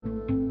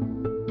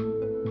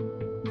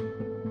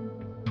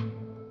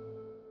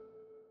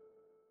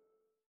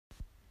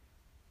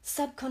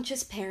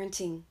Subconscious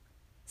Parenting,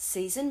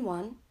 Season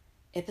 1,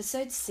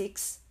 Episode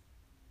 6,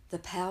 The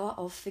Power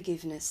of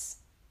Forgiveness.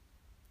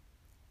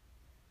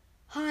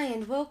 Hi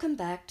and welcome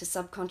back to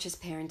Subconscious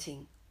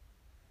Parenting.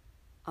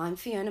 I'm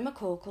Fiona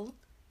McCorkle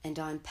and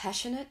I'm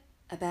passionate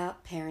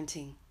about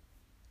parenting.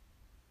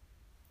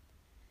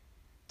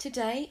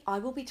 Today I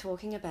will be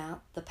talking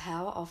about the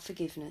power of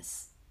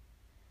forgiveness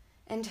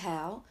and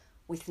how,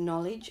 with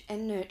knowledge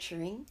and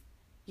nurturing,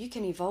 you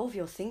can evolve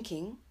your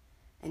thinking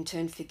and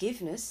turn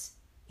forgiveness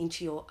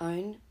into your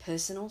own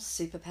personal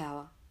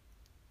superpower.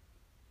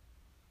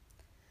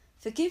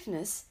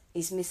 Forgiveness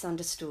is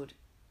misunderstood.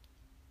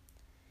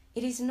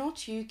 It is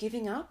not you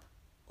giving up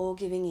or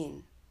giving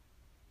in.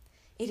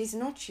 It is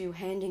not you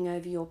handing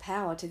over your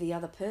power to the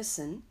other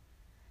person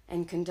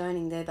and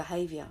condoning their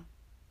behaviour.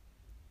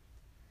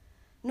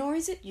 Nor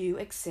is it you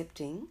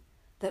accepting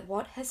that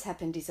what has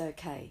happened is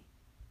okay.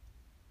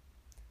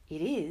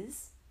 It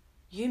is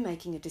you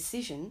making a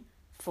decision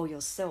for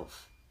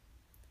yourself.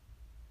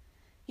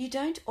 You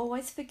don't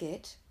always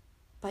forget,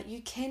 but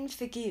you can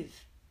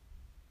forgive.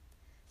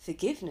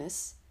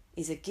 Forgiveness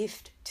is a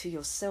gift to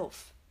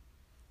yourself.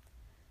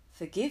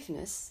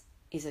 Forgiveness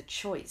is a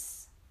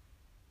choice.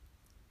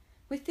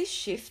 With this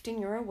shift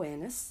in your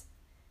awareness,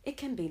 it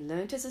can be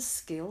learnt as a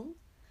skill,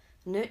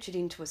 nurtured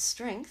into a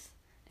strength,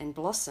 and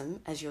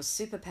blossom as your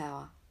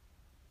superpower.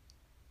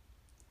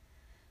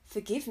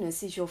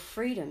 Forgiveness is your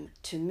freedom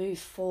to move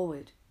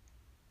forward,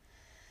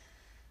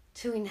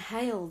 to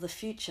inhale the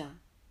future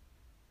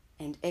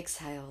and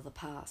exhale the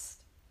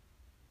past.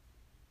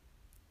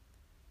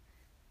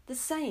 The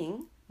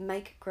saying,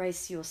 "Make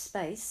grace your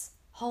space,"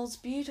 holds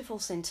beautiful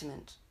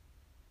sentiment.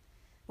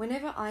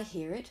 Whenever I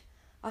hear it,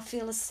 I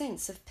feel a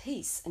sense of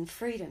peace and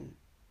freedom.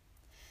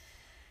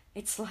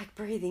 It's like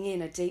breathing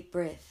in a deep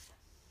breath.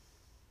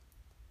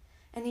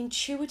 An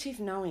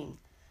intuitive knowing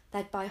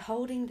that by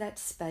holding that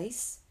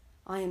space,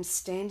 I am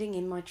standing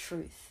in my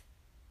truth.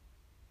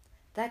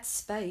 That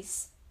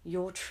space,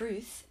 your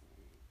truth,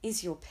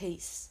 is your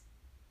peace.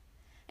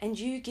 And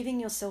you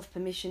giving yourself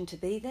permission to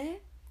be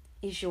there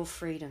is your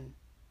freedom.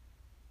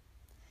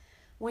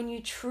 When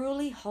you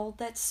truly hold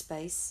that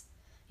space,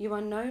 you are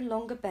no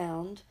longer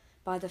bound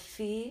by the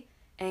fear,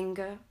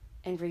 anger,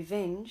 and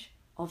revenge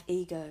of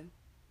ego.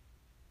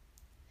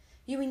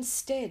 You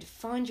instead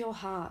find your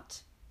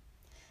heart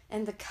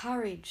and the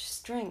courage,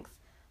 strength,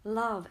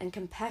 love, and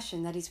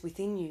compassion that is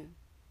within you.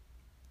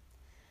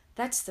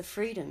 That's the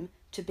freedom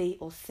to be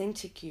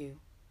authentic you.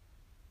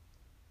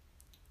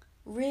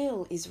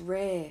 Real is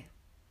rare.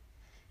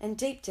 And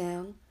deep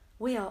down,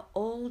 we are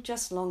all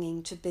just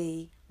longing to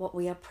be what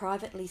we are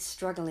privately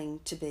struggling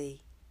to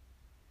be,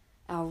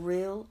 our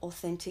real,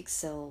 authentic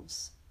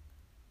selves.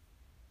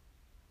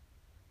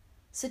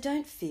 So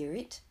don't fear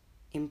it,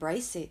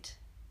 embrace it.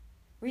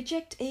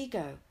 Reject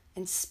ego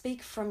and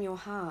speak from your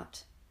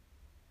heart.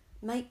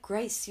 Make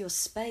grace your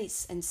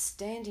space and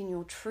stand in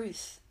your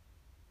truth.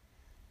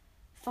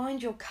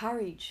 Find your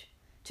courage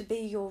to be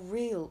your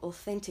real,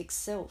 authentic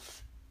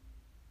self.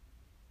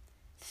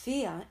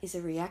 Fear is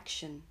a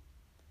reaction.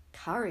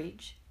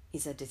 Courage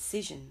is a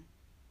decision.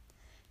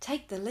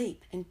 Take the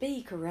leap and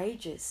be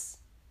courageous.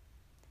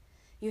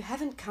 You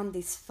haven't come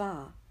this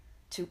far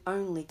to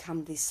only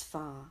come this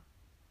far.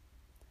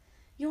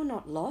 You're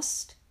not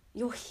lost,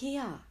 you're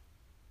here.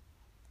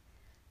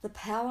 The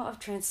power of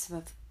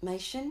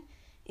transformation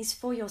is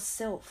for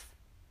yourself,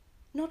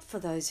 not for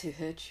those who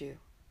hurt you.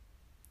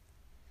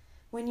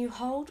 When you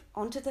hold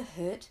onto the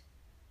hurt,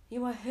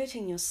 you are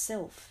hurting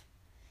yourself,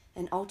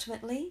 and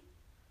ultimately,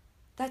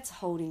 that's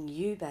holding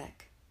you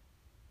back.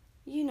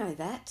 You know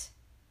that.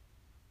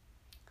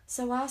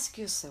 So ask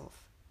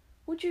yourself,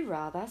 would you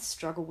rather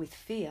struggle with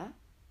fear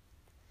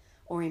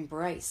or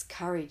embrace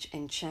courage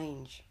and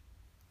change?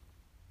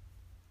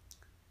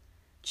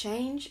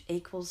 Change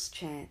equals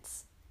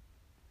chance.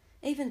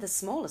 Even the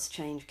smallest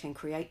change can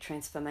create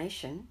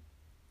transformation.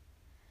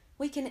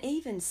 We can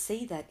even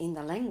see that in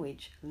the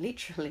language,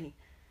 literally.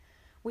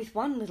 With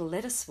one little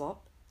letter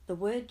swap, the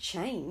word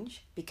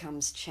change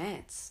becomes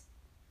chance.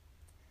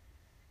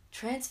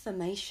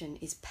 Transformation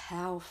is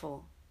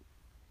powerful.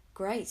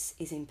 Grace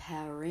is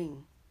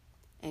empowering.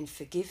 And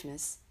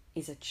forgiveness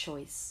is a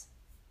choice.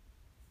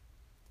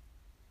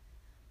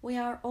 We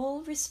are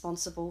all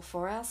responsible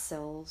for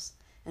ourselves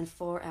and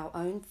for our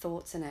own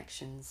thoughts and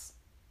actions.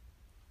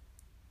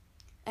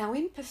 Our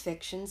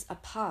imperfections are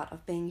part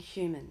of being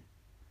human,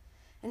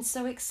 and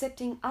so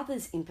accepting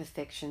others'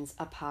 imperfections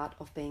are part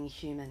of being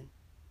human.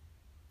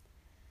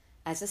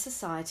 As a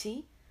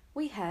society,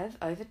 we have,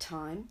 over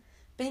time,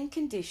 been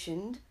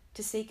conditioned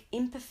to seek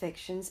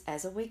imperfections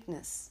as a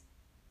weakness.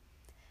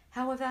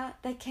 However,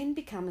 they can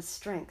become a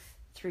strength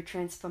through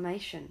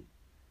transformation,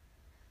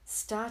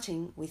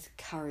 starting with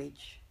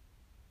courage.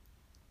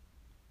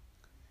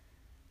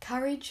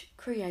 Courage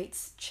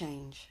creates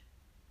change.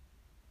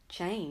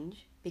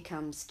 Change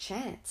becomes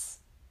chance.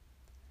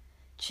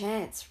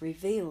 Chance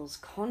reveals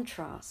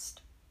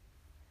contrast.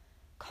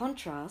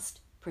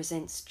 Contrast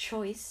presents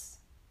choice,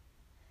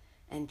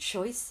 and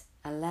choice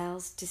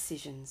allows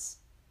decisions.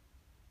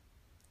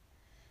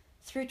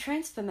 Through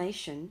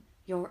transformation,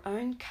 your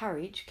own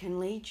courage can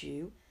lead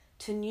you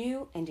to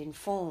new and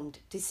informed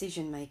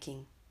decision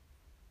making.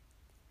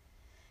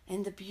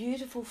 And the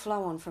beautiful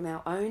flow on from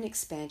our own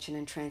expansion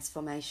and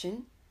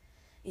transformation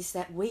is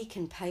that we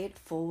can pay it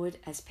forward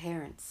as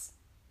parents.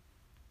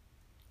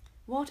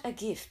 What a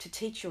gift to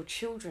teach your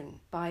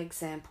children by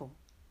example,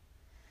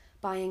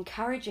 by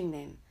encouraging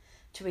them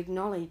to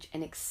acknowledge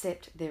and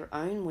accept their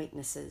own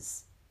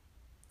weaknesses,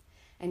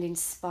 and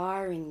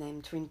inspiring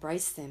them to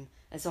embrace them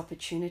as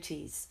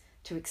opportunities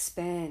to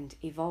expand,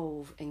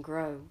 evolve, and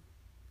grow.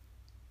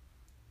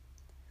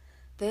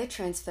 Their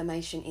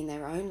transformation in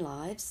their own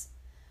lives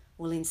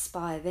will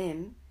inspire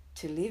them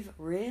to live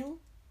real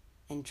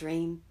and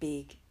dream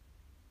big.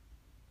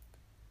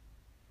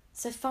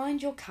 So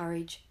find your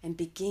courage and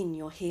begin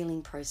your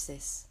healing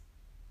process.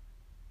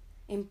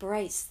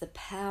 Embrace the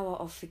power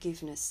of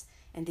forgiveness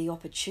and the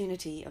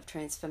opportunity of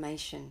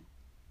transformation.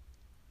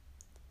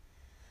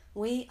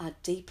 We are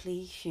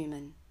deeply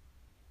human.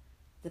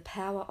 The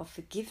power of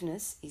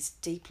forgiveness is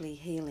deeply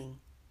healing.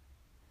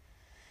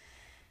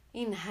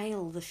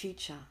 Inhale the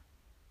future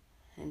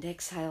and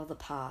exhale the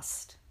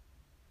past.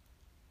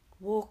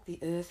 Walk the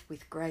earth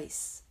with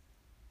grace,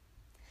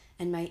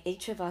 and may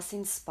each of us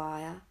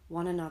inspire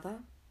one another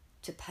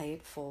to pay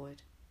it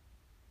forward.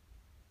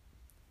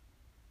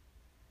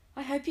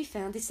 I hope you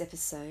found this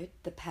episode,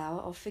 The Power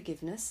of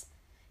Forgiveness,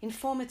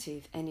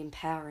 informative and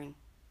empowering.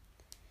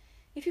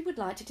 If you would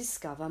like to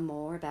discover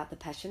more about the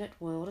passionate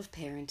world of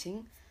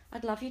parenting,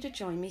 I'd love you to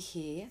join me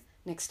here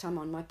next time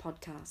on my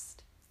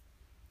podcast.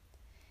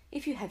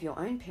 If you have your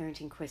own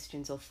parenting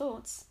questions or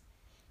thoughts,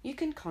 you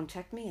can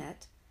contact me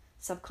at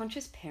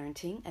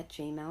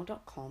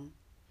subconsciousparenting@gmail.com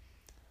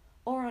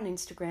or on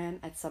Instagram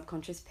at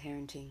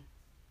subconsciousparenting.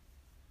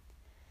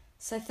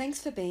 So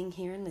thanks for being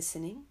here and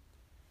listening,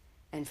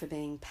 and for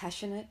being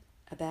passionate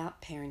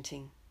about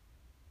parenting.